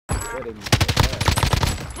swear they move so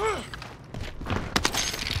fast.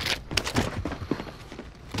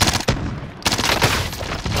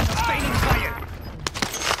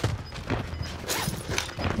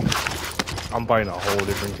 I'm fighting a whole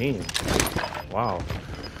different team. Wow.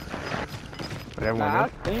 That one I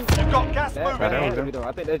think You've got gas moving in.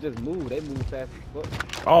 I think they just move. They move fast as fuck.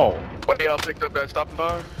 Oh. What y'all picked up that stopping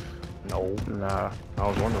power? No. Nah. I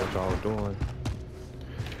was wondering what y'all was doing.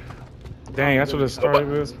 Dang, that's what it started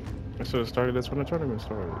with. That's what it started. That's when the tournament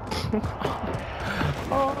started.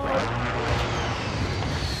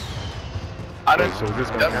 I didn't. So is this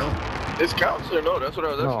gonna count? This counts or no? That's what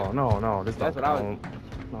I was asking. No. This That's don't what I was. count.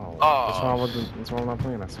 No. Oh. That's why I'm not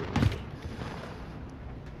playing. I see.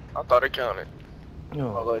 I thought it counted.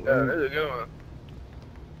 No. I was like, that is a good one.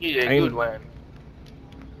 He a good one.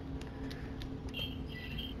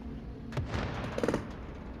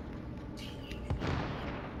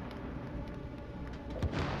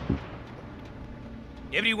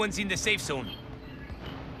 Everyone's in the safe zone.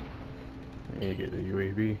 You get the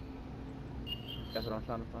UAV. That's what I'm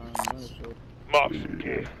trying to find. Marks.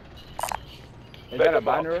 Okay. Is that a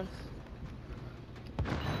binary?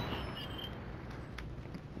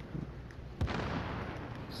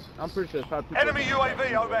 I'm pretty sure it's probably people. Enemy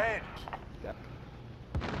UAV overhead. Yeah.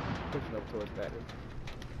 Pushing up towards battery.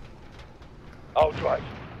 I'll drive.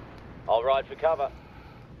 I'll ride for cover.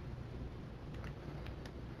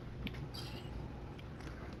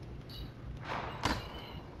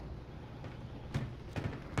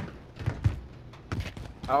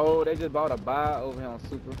 Oh, they just bought a buy over here on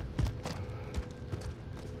Super.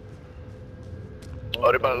 Oh,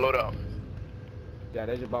 they about to load up. Yeah,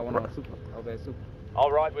 they just bought one on Super. Over at Super. I'll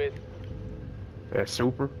ride with. That's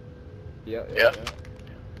super. Yeah.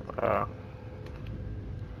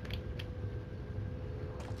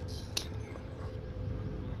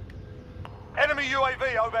 Enemy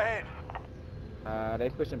UAV overhead. They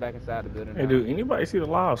pushing back inside the building. Hey, now. dude, anybody see the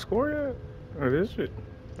live score yet? Or is it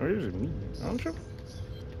me? I'm tripping.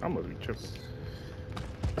 I'm gonna be tripping.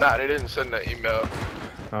 Nah, they didn't send that email.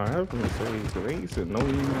 I have to say, because they ain't sent no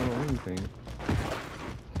email or anything.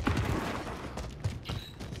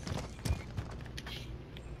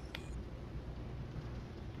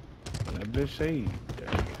 That bitch say,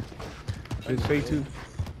 bitch say too.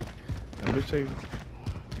 That bitch say.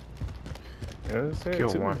 Yeah, it said Kill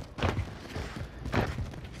too. one.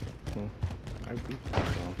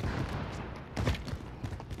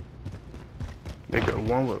 They got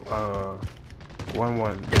one with one.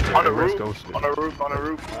 On the roof. On the roof. On the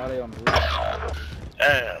roof. Are they on the roof?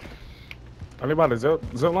 Damn. Are they about to zip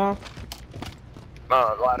line?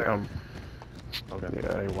 Nah, ladder. Okay,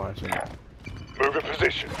 yeah, they watching. Move in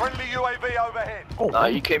position. Friendly UAV overhead. Oh, Nah,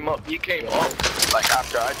 you came up. You came up like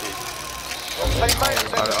after I did. Teammates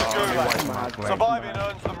sent to they Gulag. watching my flank. Surviving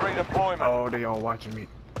earns them redeployment. Oh, they all watching me.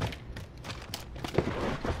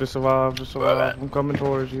 Just survive, just survive. I'm coming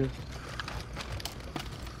towards you.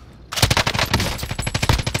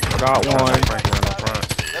 Got one. Right there in the front.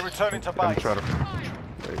 They're returning to Let me base. try to.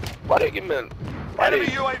 Why they give me? Why Enemy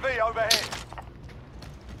they? UAV overhead.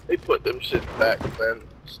 They put them shit back, man.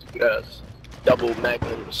 Yes. Double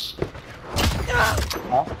magnums.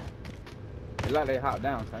 Huh? It's like they hop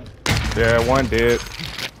down, Tank. Yeah, one dead. There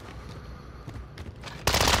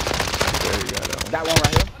you go. That one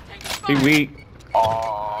right here. He weak.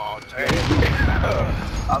 Oh, damn.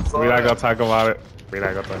 We not gonna talk about it. We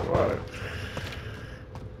not gonna talk about it.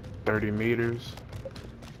 30 meters.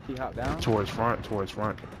 He hopped down. Towards front.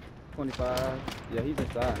 25. Yeah, he's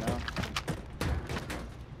inside now.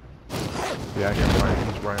 Yeah, I got right.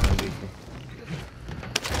 He's right underneath me.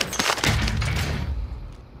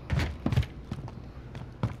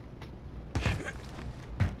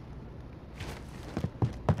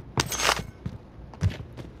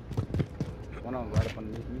 One on right up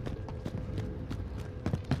underneath me.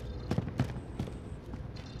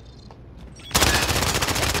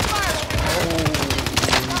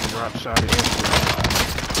 Drop shot it.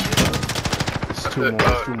 It's two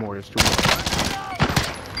more.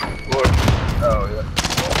 Oh, yeah.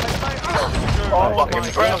 Oh, fucking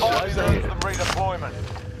Surviving earns them redeployment.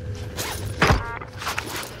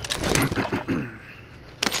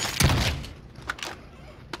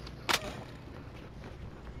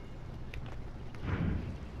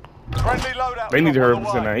 Friendly loadout. They need to hurry up on and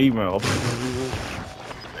the send way. that email.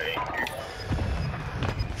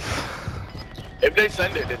 If they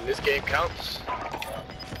send it, then this game counts.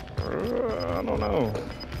 I don't know.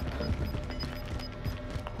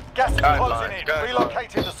 Gas is Guidelines, closing in. guidelines.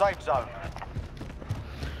 Relocating the safe zone.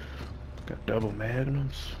 Got double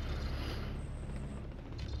magnums.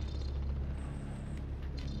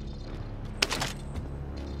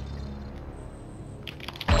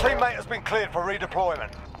 Teammate has been cleared for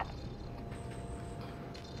redeployment.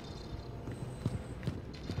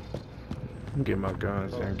 Get my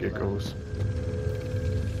guns and get ghosts.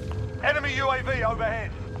 Enemy UAV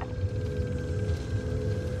overhead.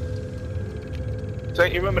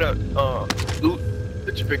 Tank, you remember that loot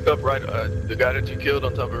that you picked up, right? The guy that you killed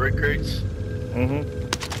on top of red crates?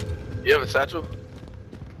 Mm-hmm. You have a satchel?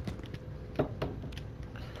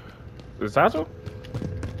 The satchel?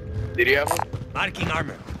 Did he have one? Marking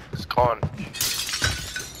armor. It's con.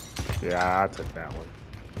 Yeah, I took that one.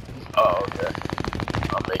 Oh, okay.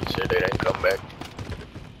 I'll make sure they didn't come back.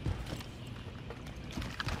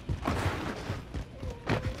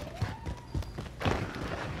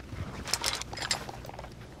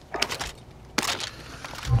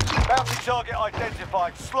 Bounty target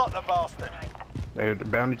identified. Slot the bastard. Hey, the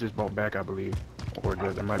bounty just bought back, I believe. Or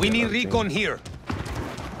there might We be need another recon team. here.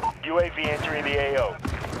 UAV entering the AO.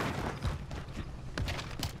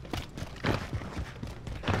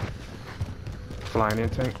 Flying in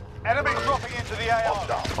tank. Enemy dropping into the AO.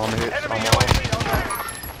 On the hits. Enemy On the UAV overhead.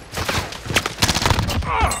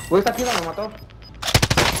 Uy, esta piba me mató.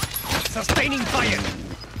 Sustaining fire.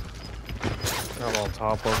 I'm on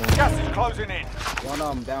top of him. Gas is closing in. One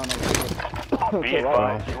of them down over Be here.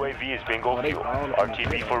 advised, UAV is bingo fuel.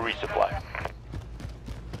 RTB for resupply.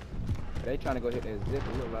 They trying to go hit that zip,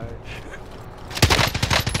 it look like.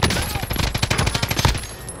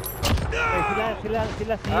 Sí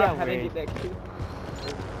la hacía, I didn't güey. get that kill.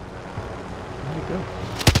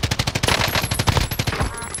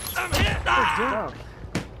 I'm hit. Ah!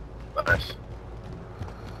 Nice.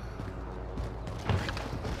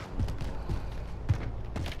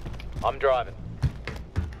 I'm driving.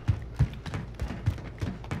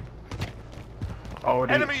 Oh,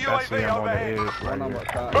 they Enemy actually UAV I'm on the overhead. edge One right on here.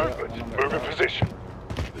 my side. yeah, one on Movement. my Move in side. position.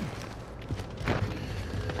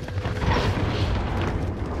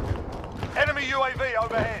 Enemy UAV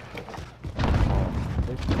overhead.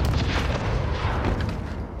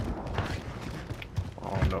 I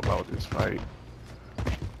don't know about this fight.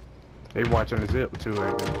 They watching the zip too,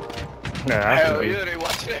 ain't they? Yeah, I Hell should be. yeah, they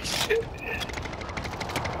watching that shit.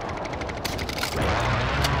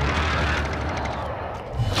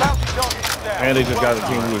 Bounty target is down. And they just got Well a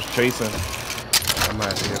team done. who was chasing. I might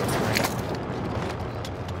have to hit them.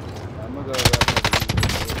 I'm gonna go right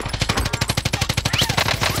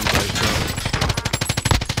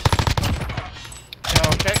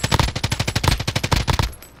Okay.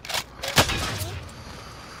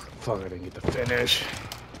 Fuck, I didn't get the finish.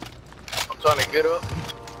 I'm trying to get up.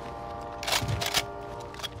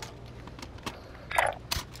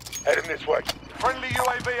 Heading this way. Friendly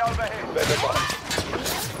UAV overhead. Let them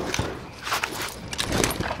up.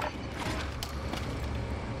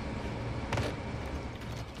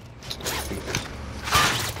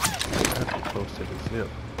 That's close to the zip.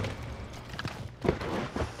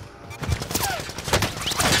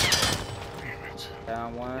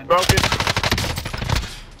 down one. Broken.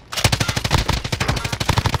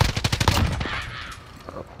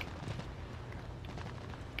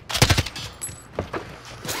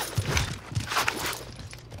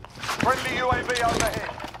 Friendly UAV overhead.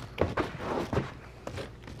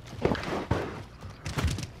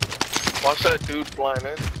 Watch that dude flying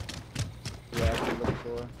in. Yeah, I can look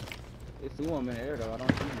for. It's two of them in the air though. I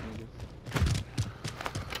don't see them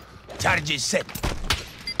niggas. Charges set.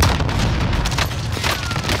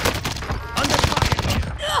 Under fire.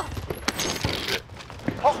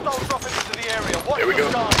 Hostiles dropping into the area. Watch Here we the go.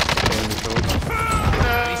 skies.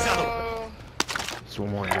 Resettle. Two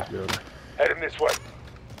more in this building. Heading this way.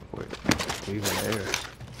 Wait, he's in the air.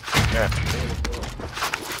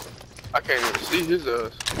 I can't even see his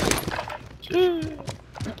ass.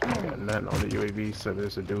 Got nothing on the UAV, so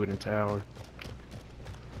there's a dude in tower.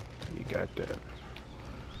 You got that.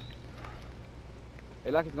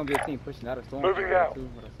 It like it's gonna be a team pushing out of storm. Moving out. Too,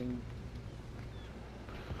 what I seen.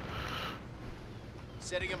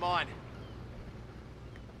 Setting a mine.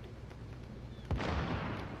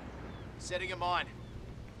 Setting a mine.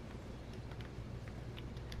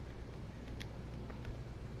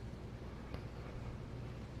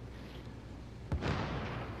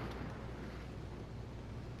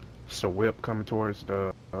 So whip coming towards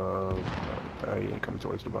the he ain't coming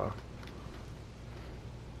towards the bar.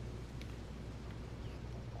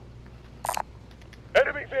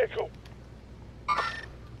 Enemy vehicle.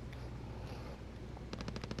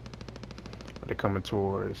 They're coming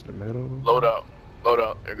towards the middle. Load out. Load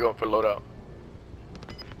out. They're going for load out.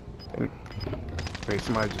 And, wait,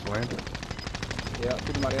 somebody just landed. Yeah,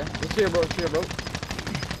 shoot him out there. It's here, bro. It's here, bro.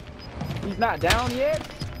 He's not down yet.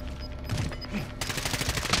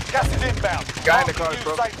 Gas is inbound. Guy in the Marking car, new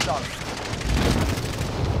bro. safe zone.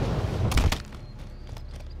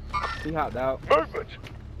 He hopped out. Movement.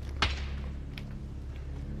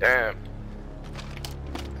 Damn.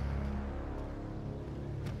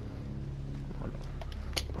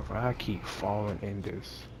 If I keep falling in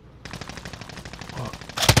this.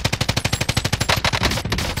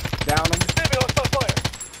 Down him. Enemy hostile fire.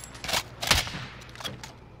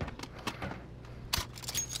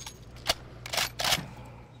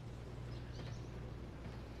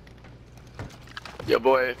 Your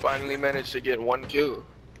boy finally managed to get 1 kill.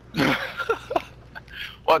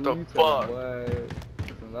 What the You tell fuck? him,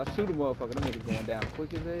 boy. I shoot a motherfucker. Them niggas going down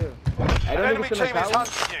quick as hell. Hey, An them enemy niggas still in team is tower?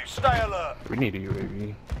 hunting you. Stay alert. We need a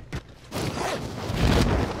UAV.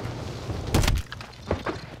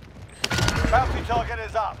 Bounty target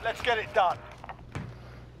is up. Let's get it done.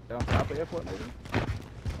 They on top of the airport, maybe?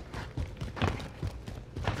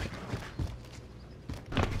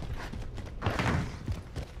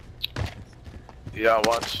 Yeah,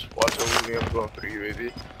 watch over me. I'm going for the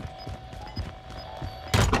UAV.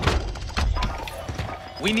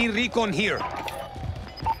 We need recon here.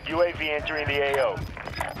 UAV entering the AO.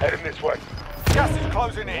 Heading this way. Gas is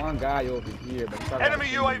closing in. One guy over here, but he's probably Enemy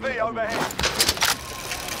got a UAV team. overhead.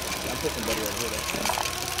 I'm pushing buddy over here,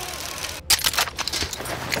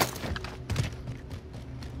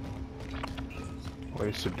 though.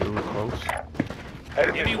 Ways to do it close.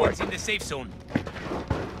 Heading this way. Everyone's in the safe zone.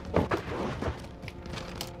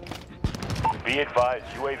 Be advised,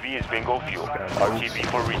 UAV is bingo fuel. RTB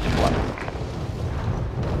for resupply.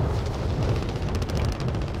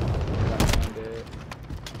 Got one dead.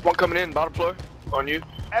 One coming in, bottom floor. On you.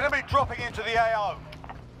 Enemy dropping into the AO.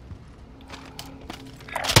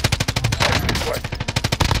 Heading this way.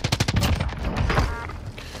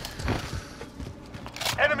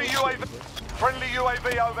 Enemy UAV. Friendly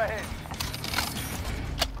UAV overhead.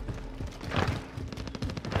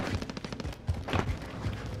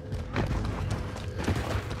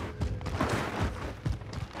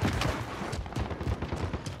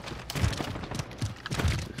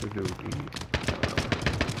 This is a dude.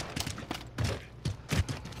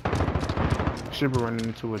 Should be running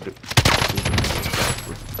into a dude.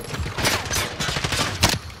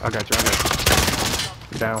 I got you.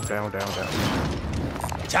 Down.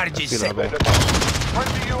 Charges See set. the other one.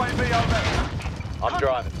 Friendly UAV overhead. I'm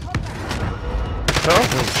driving.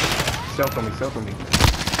 Stealth on me.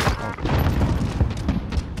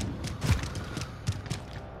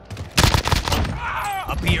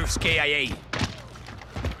 Appears KIA.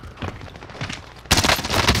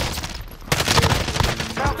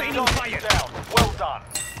 Bounty target down. Well done.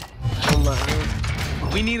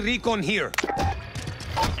 We need recon here.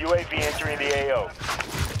 UAV entering the AO.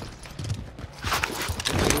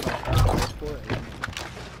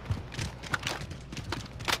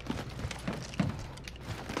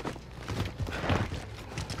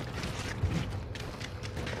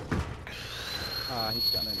 He's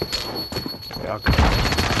got it. Yeah,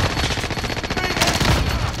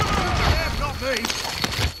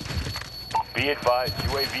 Be advised,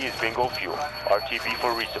 UAV is bingo fuel. RTB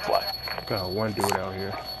for resupply. got one dude out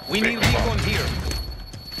here. We need recon here.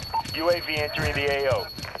 UAV entering the AO.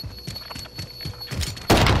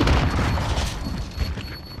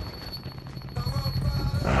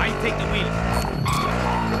 I take the wheel.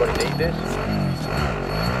 Anybody need this?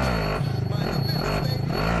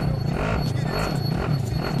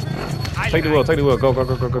 Take the wheel. Go. What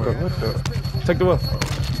the? Take the wheel.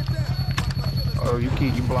 Oh, you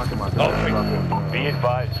blocking my door. Be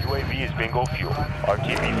advised, UAV is bingo fuel.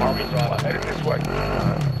 RTB for resupply. Heading this way.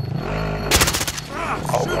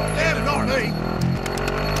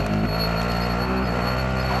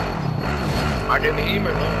 I get the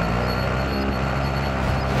email.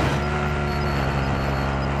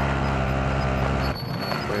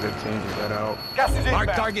 Way to change that out. Gas is inbound.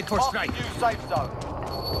 Mark target for strike. New safe zone.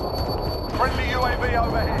 Friendly UAV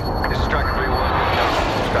overhead. This is Striker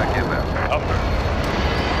 3-1. Strike inbound.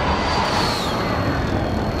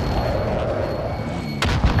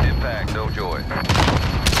 Impact, no joy.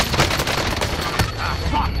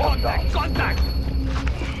 Contact!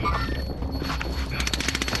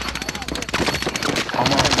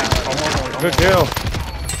 Good kill.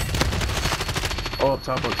 Oh,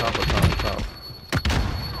 top.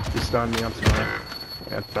 You stunned me, I'm stunned.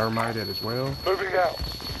 Got thermite as well. Moving out.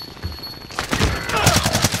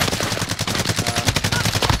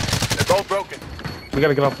 They're both broken. We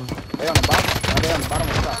gotta get off. They on the bottom. Oh, they on the bottom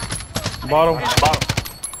of the top. Bottom. I got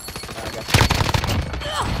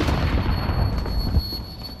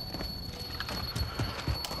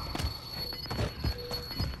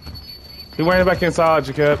He ran back inside,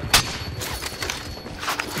 Jacob. you.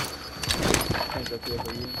 Tank up here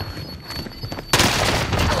for you.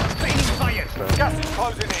 fire. Gas is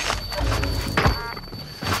closing in.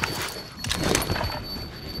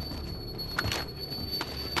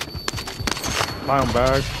 Buy him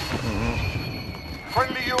bags.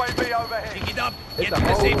 Friendly UAV overhead. Pick it up. It's Get a to the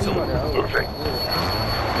whole safe team zone. out there. Oh, Moving.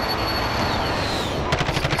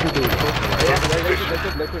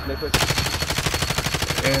 yeah, they push.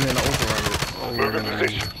 And then the overrunner. Moving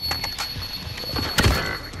position.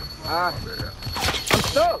 I'm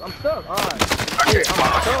stuck. Alright. Okay,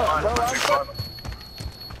 I'm stuck.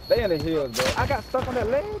 They in the hills, bro. I got stuck on that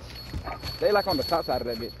ledge. They like on the top side of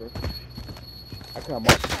that bitch, bro. I come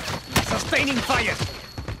up. Sustaining fire.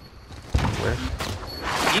 Where?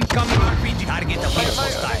 Incoming RPG. Target appears To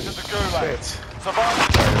hostile. the gulag. Shit. Survival.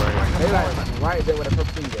 They like right there with a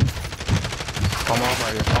purple finger. I'm off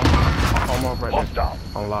right here. I'm off right there. Hostile.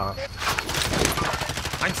 I'm live.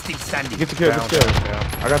 I'm still standing. Get the kill, get the kill. Down.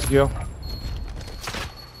 I got the kill.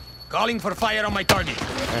 Calling for fire on my target.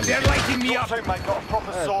 They're lighting me Your up. teammate got a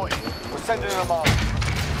proper sortie. We're sending them on.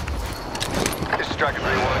 This is Striker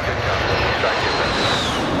 3-1. Good cover. Strike inbound.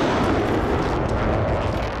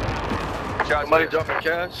 Shots Somebody here. dropping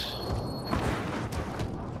cash.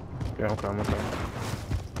 Yeah, I'm coming.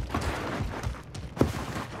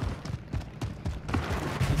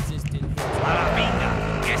 Arabinga.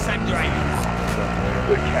 Guess I'm driving.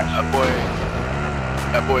 Good catch.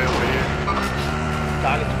 That boy over here.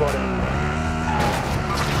 Target spotted.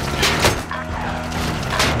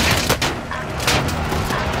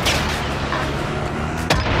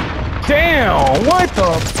 Damn, what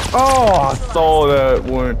the? Oh, I saw that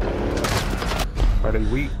one. Are they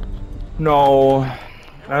weak? No,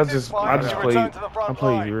 that's just, I You just return played, to the front I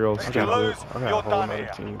played line. real If you stupid. lose, I got you're a whole done other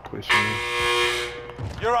here. team pushing me.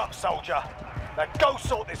 You're up, soldier. Now go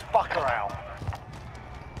sort this fucker out.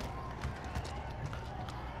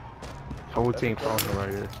 Whole team crossing right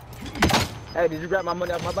here. Hey, did you grab my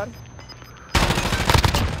money off my body?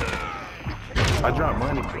 I dropped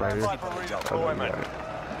money right here. Time for redeployment.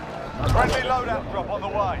 Friendly loadout drop on the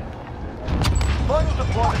way. Final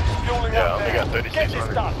deployment is fueling Yeah, up I only there. got 36 Get this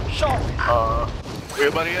hundred. done. Sharp. Where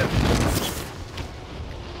everybody at?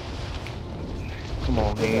 Come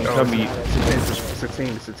on, man. Tell me, It's a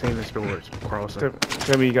team in storage crossing.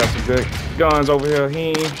 tell me you got some good guns over here. He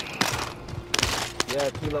ain't. Yeah,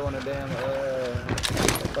 kilo on the damn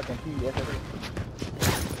fucking P.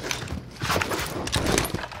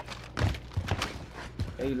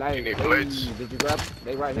 Hey, like, You need hey, plates. did you grab?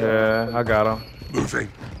 They right here. Yeah, I got him. Moving.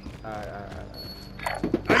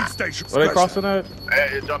 Aid station. Are they crossing that?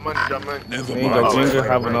 Hey, drop money. Never Ain't mind. no ginger Like,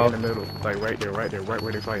 have right enough. in the middle, like right there, right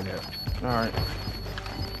where they fighting at. All right.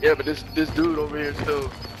 Yeah, but this dude over here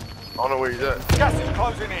still, I don't know where he's at. Gas is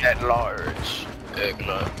closing in. At large. Yeah, good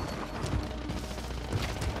luck.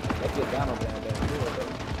 Let's get down over there.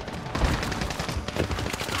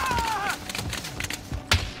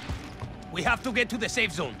 We have to get to the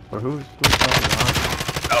safe zone. But who's talking behind?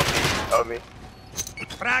 Help me.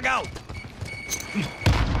 Frag out.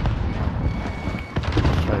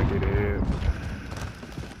 Try to get it.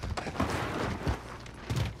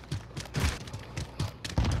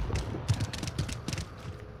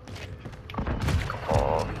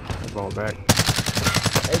 Ball back.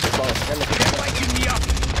 Hey, the ball. They're lighting me up.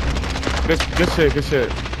 Good shit.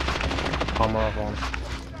 Palm off on him.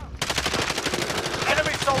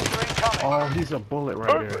 Enemy soldier incoming. Oh, he's a bullet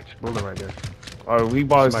right there. Bullet right there. All right, we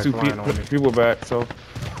bought us Somebody two flying on me. people back, so.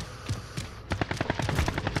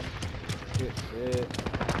 Shit.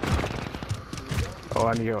 Oh,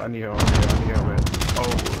 I need help. Man. Oh,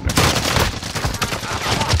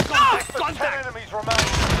 Less than 10 enemies remain.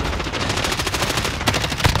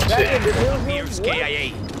 Here's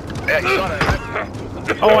KIA. Yeah, you got it.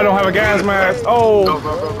 Oh, I don't have a gas mask. Oh. Go.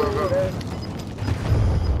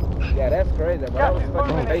 Yeah, that's crazy, bro. That was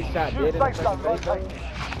fucking base shot dead in the Safe zone fucking face, bro. located.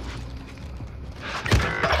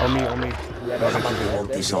 on me. Yeah, that's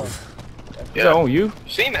This off. Is that on you? You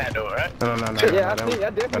seen that though, right? No. Yeah, I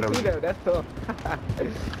definitely see that. That's tough.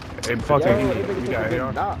 Hey, Fucking- Yo, you they really got took a AR?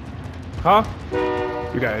 big knock. Huh?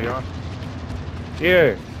 You got AR?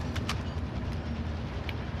 Yeah.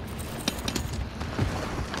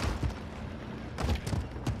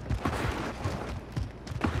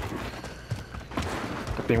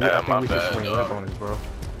 I think we my should bad, swing dog. left on this, bro.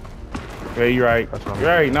 Yeah, you're right. That's what I'm You're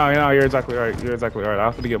right. No, you're exactly right. You're exactly right. I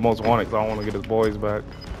have to get most wanted because I want to get his boys back.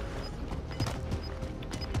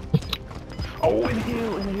 Oh, in the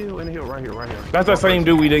hill, right here. That's that same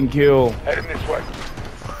dude we didn't kill. Heading this way.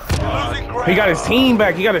 Losing ground. He got his team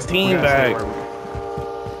back. He got his team back. I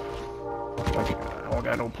don't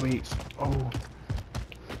got no plates. Oh,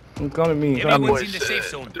 Come to me. That Come to me. Everyone's boy in the safe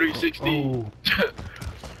said zone. 360.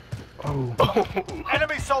 Oh. Enemy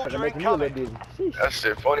They're soldier making me a little incoming. dizzy. Sheesh. That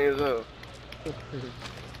shit funny as hell.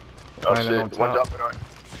 Oh Landing on shit, one top. dropping on.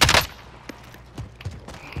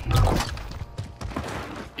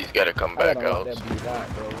 He's gotta come I back gotta out. want that blue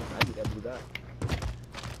dot, bro. I need that blue dot.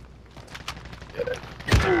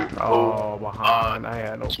 Oh, behind. I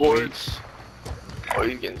had no Swords. Oh,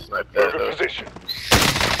 he's getting sniped at. Move in position.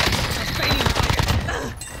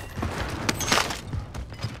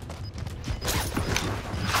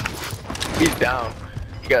 He's down.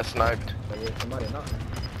 He got sniped. But yeah, somebody knocked me.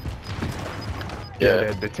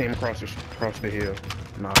 Yeah, the team across the hill.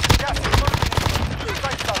 Nah. Gas is moving.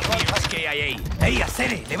 Safe zone located. ¿Qué hay ahí? ¡Ey,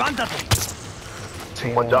 Acere, levántate!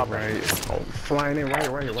 Team One on drop. right. Oh, flying in right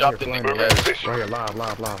here, Dropped in flying the in grass. right here, live.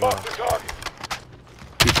 Mark the target.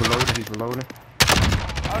 He's reloading.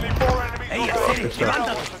 Only 4 enemies Ey, remaining. Acere, You know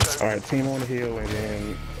levántate! what to do. Alright, team on the hill and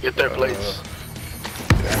then Get their plates. plates.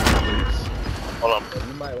 Hold on.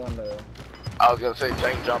 You might want to. I was gonna say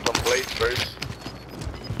Tank jump on plates first.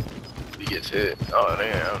 He gets hit. Oh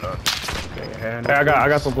damn, I don't know. Hey, I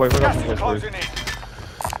got some plates. I got Gas some is plates. closing in.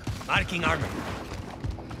 Marking armor.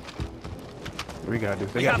 We got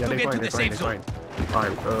this. We have to get to the safe zone.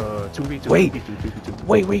 Alright, 2v2. Wait. 2v2.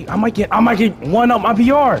 Wait, I might get one up my PR. Will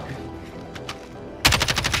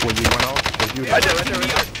you run off? Will you Right there.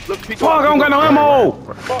 Look, Fuck, I don't got no ammo.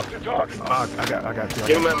 Mark the target. I got you.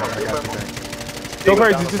 Give him ammo, I give him got you. ammo. Go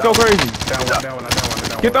crazy, just go crazy. Down one.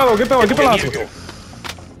 Get the last one.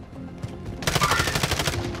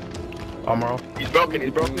 Armor off. He's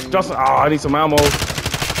broken. Justin, I need some ammo.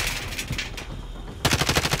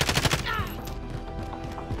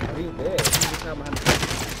 He's dead. He's just not behind the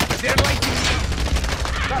They're lighting me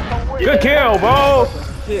up. Good kill, bro.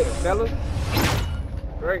 shit, fellas.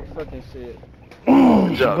 Great fucking shit.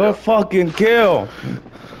 Good job, Good fucking kill.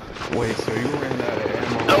 Wait, so you ran out of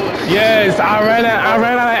ammo? Yes, I ran out of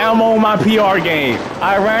ammo on my PR game.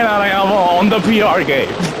 I ran out of ammo on the PR game.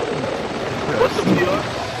 What's the PR?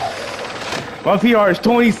 My PR is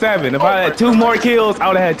 27. If I had 2 more kills, I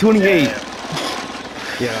would have had 28.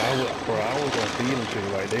 Yeah, I was gonna feed them to you.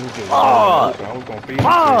 Like, they was just. Fuck. I was gonna feed them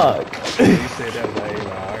Fuck. to you. He said that, like, hey,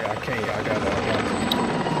 nah, I can't. I gotta.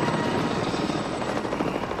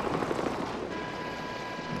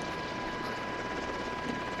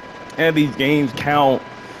 And these games count.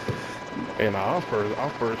 And our first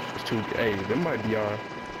 2. Hey, them might be our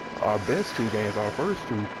best 2 games. Our first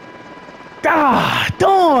 2. God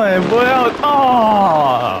darn, boy.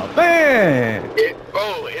 Oh, man.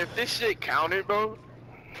 Bro, if this shit counted, bro.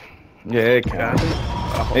 Yeah, it counted.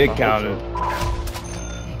 It counted.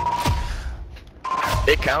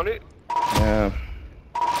 It counted? Yeah.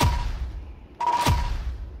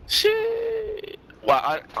 Shit. Well,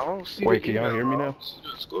 I don't see. Wait, can y'all hear me now?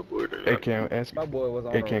 Scoreboard. Hey, can I ask? My boy was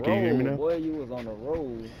on Hey, the can road. you hear me now? Boy, you was on the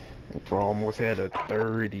road. Bro, almost had a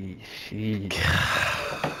 30. Shit.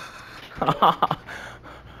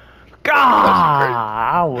 God,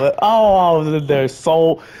 I was in there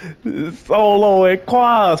solo and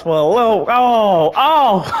quads for a little.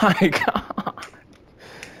 Oh my God.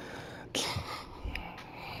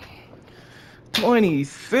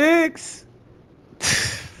 26.